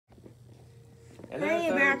Hello, Hey,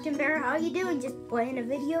 folks. American Bear, how you doing? Just playing a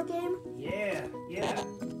video game? Yeah,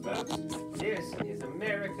 folks. This is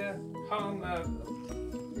America, home of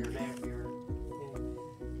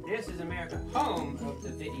This is America, home of the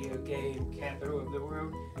video game capital of the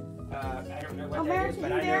world. I don't know what that is,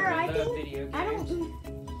 but I know I love video games.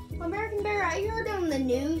 American Bear, I heard on the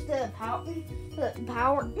news the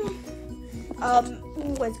power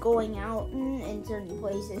was going out in certain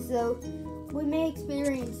places, so we may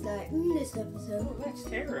experience that in this episode. Oh, that's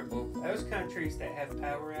terrible. Those countries that have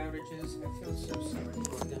power outages, I feel so sorry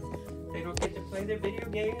for them. They don't get to play their video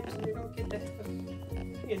games, and they don't get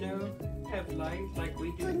to have life like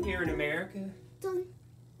we do here in America.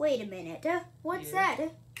 Wait a minute. What's Yeah.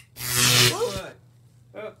 that? What?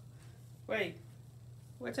 Oh, wait.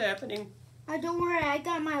 What's happening? Don't worry, I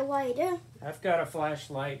got my light. I've got a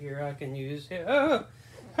flashlight here I can use. Oh,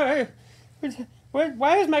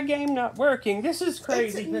 why is my game not working? This is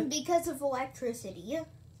crazy. It's because of electricity.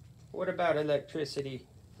 What about electricity?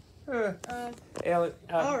 Elliot,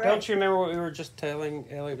 all right. Don't you remember what we were just telling?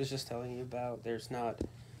 Elliot was just telling you about. There's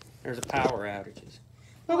a power outages.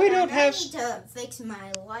 But we don't have. I need to fix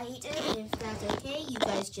my light. If that's okay, you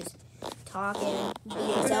guys just talk and be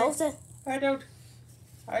yourselves. I don't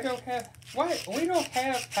have. Why? We don't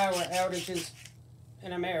have power outages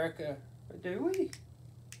in America, do we?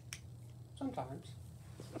 Sometimes.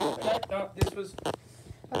 But I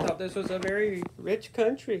thought this was a very rich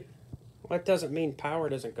country. That doesn't mean power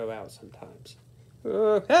doesn't go out sometimes.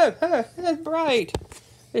 That's bright.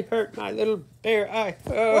 It hurt my little bare eye.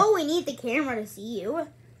 Well, we need the camera to see you.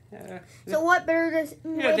 So what better to stick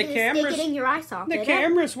it in your eye socket? The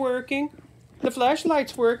camera's working. The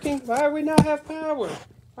flashlight's working. Why do we not have power? Well,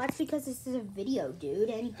 that's because this is a video,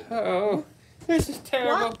 dude. Oh, this is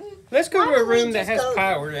terrible. What? Let's go Why to a don't we room that just has go-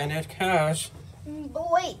 power in it. Gosh.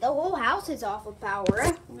 But wait, the whole house is off of power.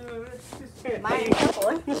 No, this can't My be. name's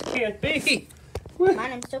Tuckle. This can't be. My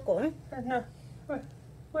name's Tuckle. No. What?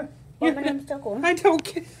 Well, my name's Tuckle. I don't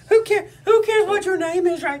care. Who cares what your name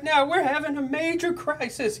is right now? We're having a major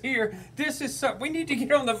crisis here. This is we need to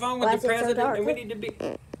get on the phone with Why the is it so president, dark? and we need to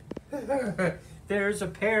be. There's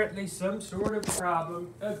apparently some sort of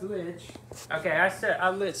problem, a glitch. Okay, I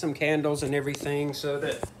lit some candles and everything so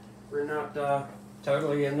that we're not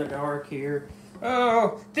totally in the dark here.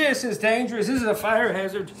 Oh, this is dangerous. This is a fire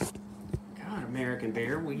hazard. God, American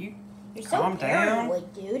Bear, will you You're calm so down?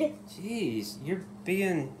 paranoid, dude. Jeez, you're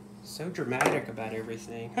being so dramatic about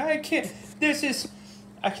everything. I can't. This is.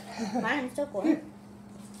 My name's Tuckle.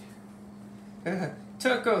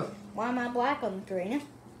 Tuckle. Why am I black on the screen?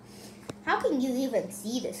 How can you even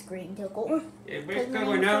see the screen, Tuckle? What's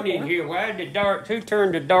going on in here? Why did who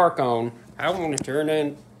turned the dark on? I want to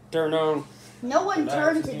turn on. No one Relax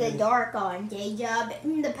turned to again. the dark on, J-Job.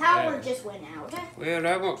 The power Yeah. just went out. Well,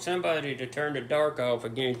 I want somebody to turn the dark off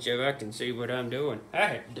again so I can see what I'm doing. I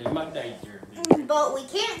have to do my day job. But we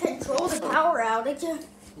can't control the power outage.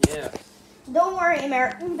 Yeah. Don't worry,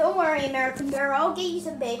 American Bear. I'll get you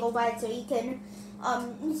some bagel bites so you can,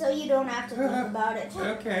 so you don't have to think about it.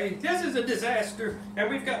 Okay, this is a disaster,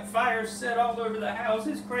 and we've got fires set all over the house.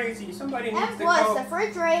 It's crazy. Somebody needs And to plus, go. the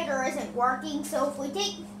refrigerator isn't working, so if we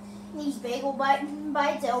take these bagel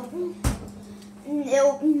bites,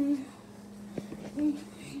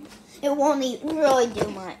 it won't even really do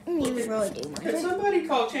much. Could somebody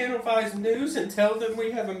call Channel 5's news and tell them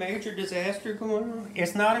we have a major disaster going on?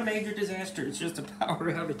 It's not a major disaster. It's just a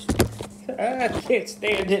power outage. I can't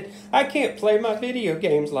stand it. I can't play my video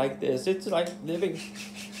games like this. It's like living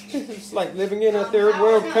in a third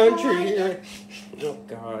world country here. Oh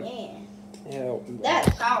God. Yeah, Help me. that's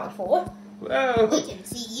powerful. Whoa. We can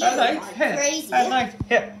see you. Crazy.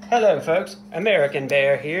 Hello, folks. American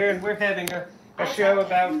Bear here, and we're having a show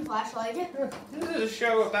about. Flashlight. This is a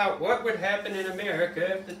show about what would happen in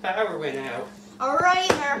America if the power went out. All right,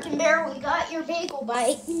 American Bear, we got your bagel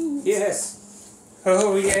bite. Yes.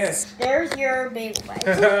 Oh, yes. There's your bagel bite.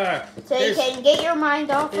 So you There's- can get your mind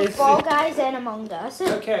off of Fall Guys and Among Us.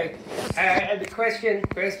 Okay. The question.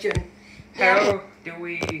 Yeah.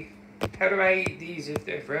 How do I eat these if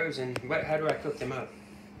they're frozen? How do I cook them up?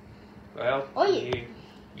 Well, Oh, you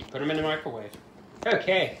put them in the microwave.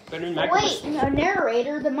 Okay, put them in the But microwave. wait, no,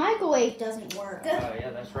 narrator, the microwave doesn't work. Oh, yeah,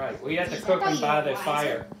 that's right. Well, you have to Jeez, I cook thought them you by were the wise.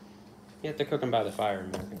 fire. You have to cook them by the fire,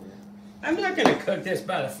 American Bear. I'm not going to cook this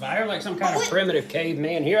by the fire like some kind of But primitive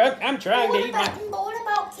caveman here. I'm trying to eat my... But what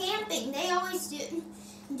about camping? They always do.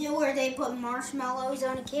 do where they put marshmallows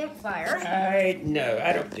on a campfire. No,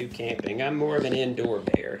 I don't do camping. I'm more of an indoor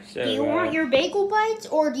bear. So, Do you want your bagel bites,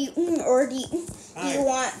 or do you want?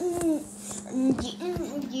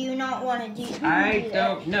 Do you not want to do? I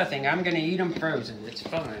don't. Nothing. I'm gonna eat them frozen. It's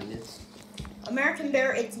fine. It's. American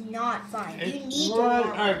Bear, it's not fine. You need to What?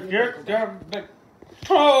 warm your bagel bites.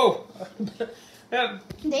 Oh! I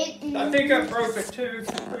They, think I broke a tooth.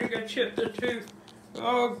 I think I chipped a tooth.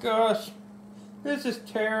 Oh gosh, this is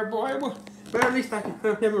terrible. But at least I can.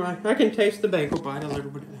 Oh, never mind. I can taste the bagel bite a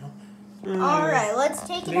little bit now. All right, let's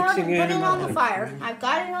take it out and Mixing put it in on the my- fire. I've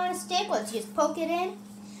got it on a stick. Let's just poke it in.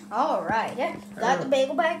 All right, got the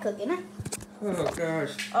bagel bite cooking. Oh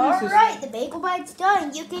gosh. All This is- right, the bagel bite's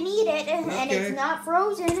done. You can eat it, and Okay. it's not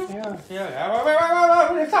frozen. Yeah.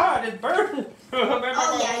 Oh, it's hot. It's burning.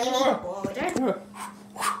 Oh yeah, you need to blow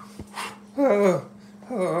it.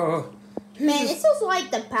 Oh. Man, this is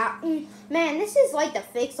like the this is like the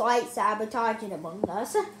fixed light sabotaging Among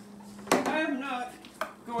Us. I'm not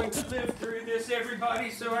going to live through this, everybody.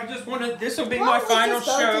 So I just want to. This will be Why my don't we final just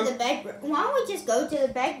go show. to the bedroom? Why don't we just go to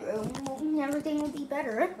the bedroom? Everything will be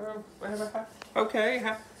better. Okay.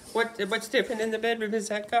 What's different in the bedroom? Has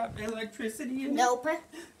that got electricity in it? Nope.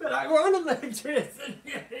 But I want electricity.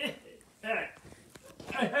 It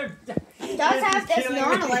does have this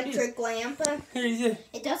non-electric lamp.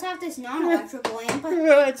 It does have this non-electric lamp.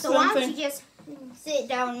 That's So why don't something. you just sit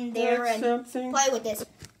down there That's and something. play with this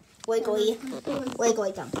wiggly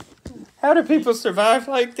thumb. How do people survive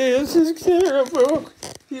like this? It's terrible.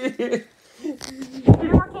 Now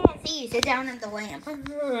I can't see you. Sit down in the lamp.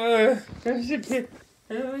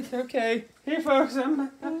 Okay. Hey folks,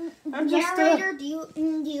 I'm just Narrator, do you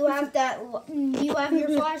have your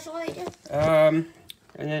flashlight? and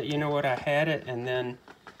then, you know what? I had it, and then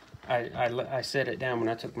I set it down when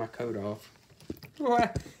I took my coat off.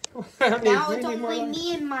 What? Now it's only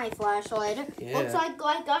me and my flashlight. Yeah. Looks like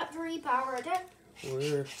I got 3 power.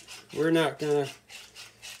 We're not gonna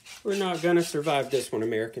survive this one,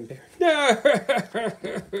 American Bear. No.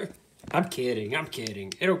 I'm kidding.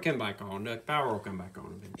 It'll come back on. The power will come back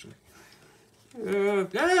on eventually.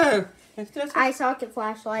 I socket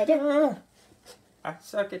flashlight. I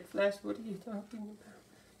suck at flash. What are you talking about?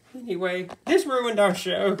 Anyway, this ruined our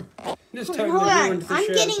show. This totally Hold on. ruined the I'm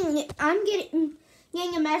show.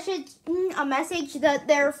 getting a message that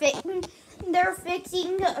they're fixing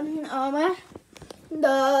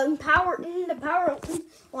the power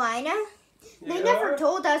line. They Yeah. never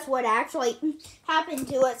told us what actually happened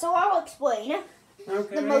to it, so I'll explain.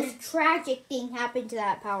 Okay. The most tragic thing happened to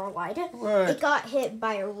that power line. What? It got hit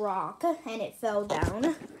by a rock and it fell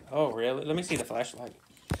down. Oh, really? Let me see the flashlight.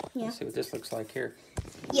 Yeah. Let's see what this looks like here.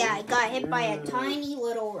 Yeah, it got hit by a tiny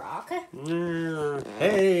little rock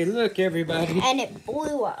Hey, look, everybody. and it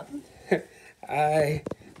blew up. I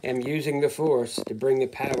am using the force to bring the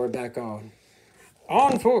power back on.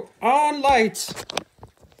 On lights.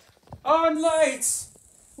 On lights.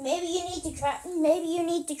 Maybe you need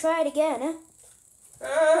to try it again.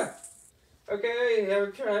 Okay,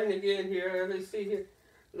 I'm trying again here. Let me see here.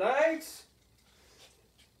 Lights.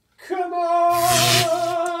 Come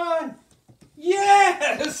on!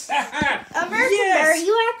 Yes! American Bear,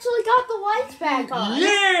 you actually got the lights back on.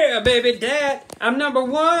 Yeah, baby dad. I'm number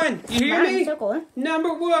 1. You hear me? Circle.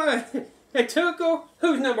 Number 1. Hey, Tuckle,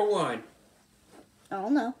 who's number 1? I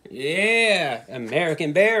don't know. Yeah,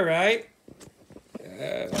 American Bear, right?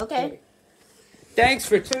 Okay. Thanks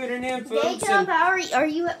for tuning in, folks. Daytime power, are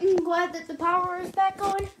you glad that the power is back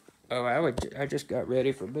on? Oh, I just got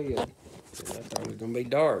ready for bed. I thought it was gonna be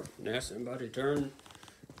dark. Now somebody turned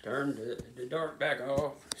the dark back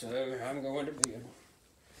off, so I'm going to bed.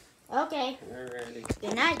 Okay. Alrighty.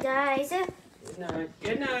 Good night, guys. Good night.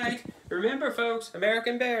 Good night. Remember, folks,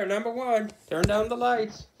 American Bear, number 1. Turn down the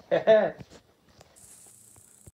lights.